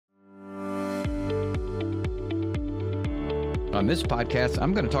On this podcast,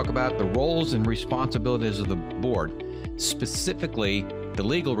 I'm going to talk about the roles and responsibilities of the board, specifically the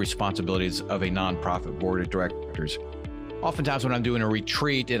legal responsibilities of a nonprofit board of directors. Oftentimes when I'm doing a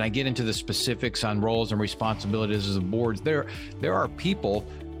retreat and I get into the specifics on roles and responsibilities of the boards, there are people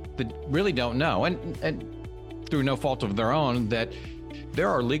that really don't know, and through no fault of their own, that there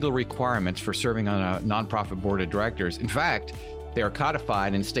are legal requirements for serving on a nonprofit board of directors. In fact, they are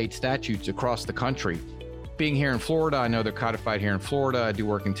codified in state statutes across the country. Being here in Florida, I know they're codified here in Florida. I do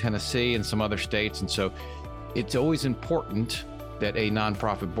work in Tennessee and some other states. And so it's always important that a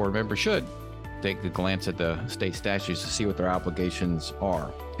nonprofit board member should take a glance at the state statutes to see what their obligations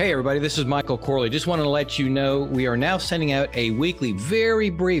are. Hey, everybody, this is Michael Corley. Just wanted to let you know we are now sending out a weekly,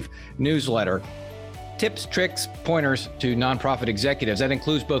 very brief newsletter. Tips, tricks, pointers to nonprofit executives. That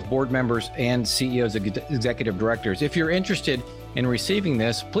includes both board members and CEOs, executive directors. If you're interested in receiving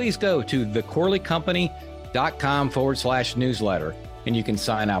this, please go to thecorleycompany.com/newsletter and you can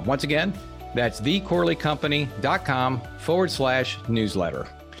sign up. Once again, that's thecorleycompany.com/newsletter.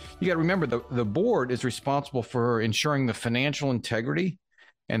 You got to remember the board is responsible for ensuring the financial integrity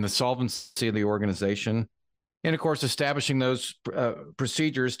and the solvency of the organization. And of course, establishing those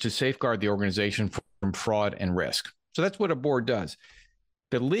procedures to safeguard the organization from fraud and risk. So that's what a board does.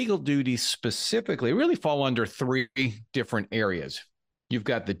 The legal duties specifically really fall under three different areas. You've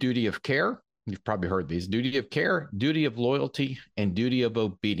got the duty of care. You've probably heard these: duty of care, duty of loyalty, and duty of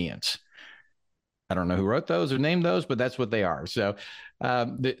obedience. I don't know who wrote those or named those, but that's what they are. So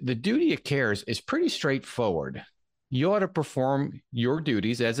the duty of care is pretty straightforward. You ought to perform your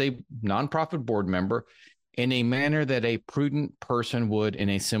duties as a nonprofit board member in a manner that a prudent person would in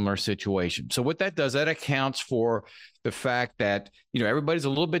a similar situation. So what that does, that accounts for the fact that, everybody's a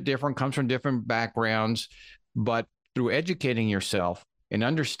little bit different, comes from different backgrounds, but through educating yourself and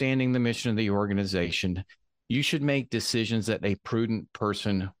understanding the mission of the organization, you should make decisions that a prudent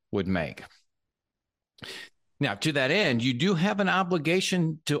person would make. Now, to that end, you do have an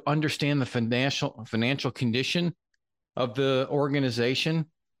obligation to understand the financial condition of the organization.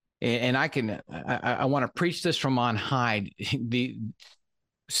 And I want to preach this from on high. The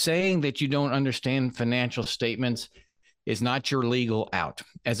saying that you don't understand financial statements is not your legal out.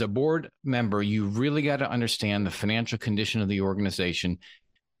 As a board member, you really got to understand the financial condition of the organization.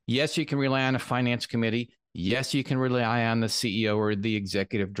 Yes, you can rely on a finance committee. Yes, you can rely on the CEO or the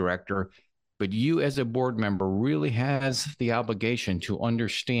executive director, but you as a board member really has the obligation to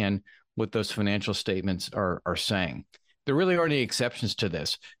understand what those financial statements are saying. There really aren't any exceptions to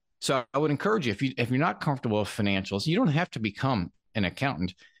this. So I would encourage you, if you're not comfortable with financials, you don't have to become an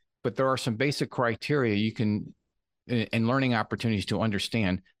accountant, but there are some basic criteria you can, and learning opportunities to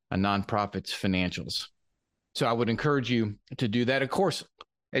understand a nonprofit's financials. So I would encourage you to do that. Of course,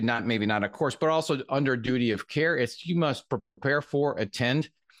 and maybe not of course, but also under duty of care, you must prepare for,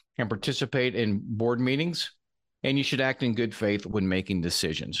 attend, and participate in board meetings, and you should act in good faith when making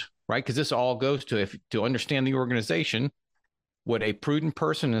decisions, right? Because this all goes to understand the organization, what a prudent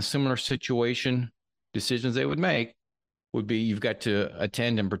person in a similar situation, decisions they would make would be, you've got to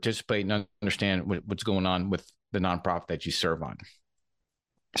attend and participate and understand what's going on with the nonprofit that you serve on.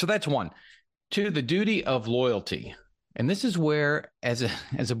 So that's one. Two, the duty of loyalty. And this is where, as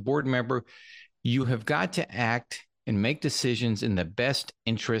a board member, you have got to act and make decisions in the best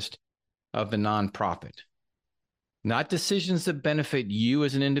interest of the nonprofit. Not decisions that benefit you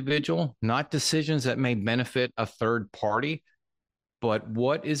as an individual, not decisions that may benefit a third party, but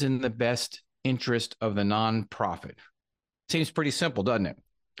what is in the best interest of the nonprofit. Seems pretty simple, doesn't it?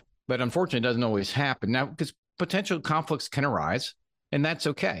 But unfortunately, it doesn't always happen. Now, because potential conflicts can arise, and that's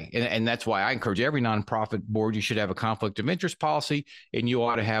okay. And that's why I encourage every nonprofit board, you should have a conflict of interest policy, and you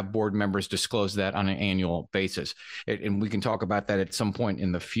ought to have board members disclose that on an annual basis. And we can talk about that at some point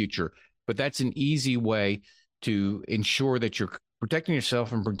in the future. But that's an easy way to ensure that you're protecting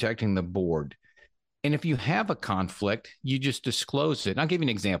yourself and protecting the board. And if you have a conflict, you just disclose it. And I'll give you an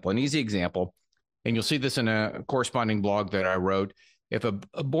example, an easy example, and you'll see this in a corresponding blog that I wrote. If a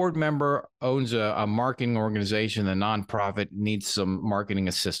board member owns a marketing organization, the nonprofit needs some marketing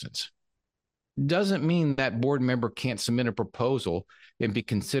assistance, doesn't mean that board member can't submit a proposal and be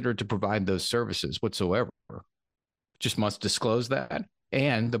considered to provide those services whatsoever. Just must disclose that.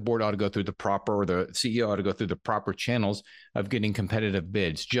 And the board ought to go through the CEO ought to go through the proper channels of getting competitive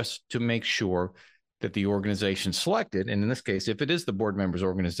bids just to make sure that the organization selected, and in this case, if it is the board member's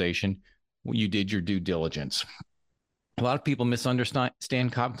organization, you did your due diligence. A lot of people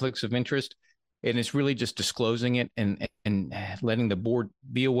misunderstand conflicts of interest, and it's really just disclosing it and letting the board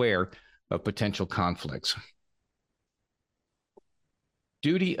be aware of potential conflicts.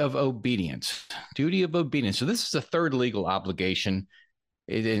 Duty of obedience. duty of obedience. So this is the third legal obligation,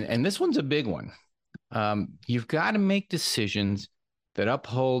 and this one's a big one. You've got to make decisions that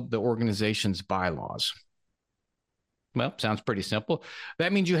uphold the organization's bylaws. Well, sounds pretty simple.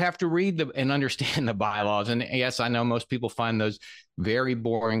 That means you have to read and understand the bylaws. And yes, I know most people find those very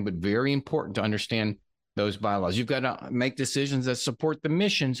boring, but very important to understand those bylaws. You've got to make decisions that support the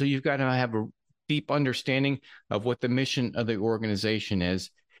mission. So you've got to have a deep understanding of what the mission of the organization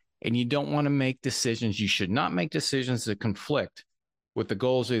is. And you don't want to make decisions. You should not make decisions that conflict with the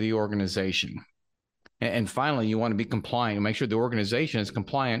goals of the organization. And finally, you want to be compliant and make sure the organization is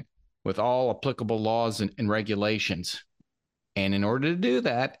compliant with all applicable laws and regulations. And in order to do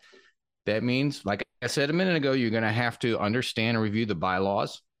that, that means, like I said a minute ago, you're going to have to understand and review the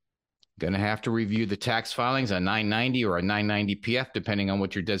bylaws. Going to have to review the tax filings, a 990 or a 990 PF, depending on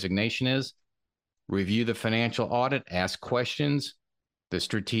what your designation is. Review the financial audit, ask questions, the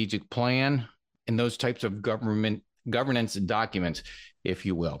strategic plan, and those types of governance documents, if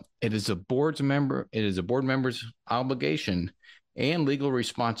you will. It is a board member's obligation and legal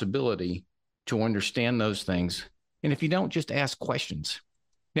responsibility to understand those things. And if you don't, just ask questions.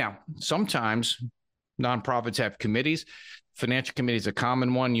 Now, sometimes nonprofits have committees. Financial committee is a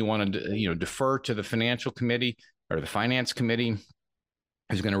common one. You want to defer to the financial committee or the finance committee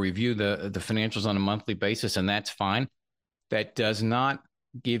who's going to review the financials on a monthly basis, and that's fine. That does not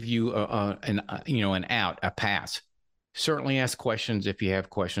give you a pass. Certainly ask questions if you have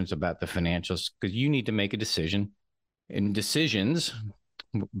questions about the financials, because you need to make a decision, and decisions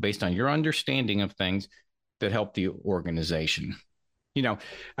based on your understanding of things that help the organization.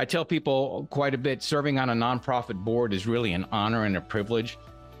 I tell people quite a bit, serving on a nonprofit board is really an honor and a privilege.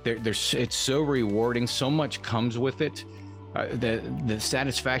 It's so rewarding. So much comes with it. The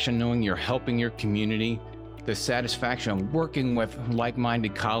satisfaction knowing you're helping your community, the satisfaction of working with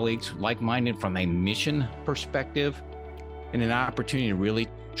like-minded colleagues, like-minded from a mission perspective, and an opportunity to really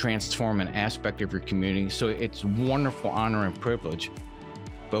transform an aspect of your community. So it's wonderful honor and privilege.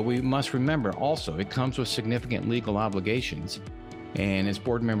 But we must remember also, it comes with significant legal obligations. And as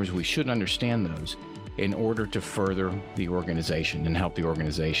board members, we should understand those in order to further the organization and help the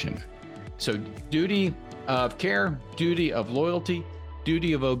organization. So duty of care, duty of loyalty,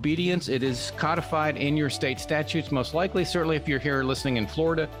 duty of obedience, it is codified in your state statutes, most likely. Certainly if you're here listening in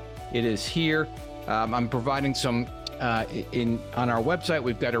Florida, it is here. I'm providing some on our website.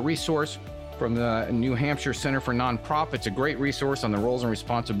 We've got a resource from the New Hampshire Center for Nonprofits, a great resource on the roles and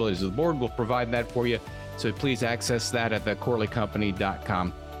responsibilities of the board. We'll provide that for you. So please access that at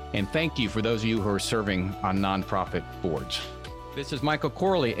thecorleycompany.com. And thank you for those of you who are serving on nonprofit boards. This is Michael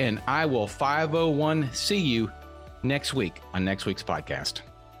Corley, and I will 501 see you next week on next week's podcast.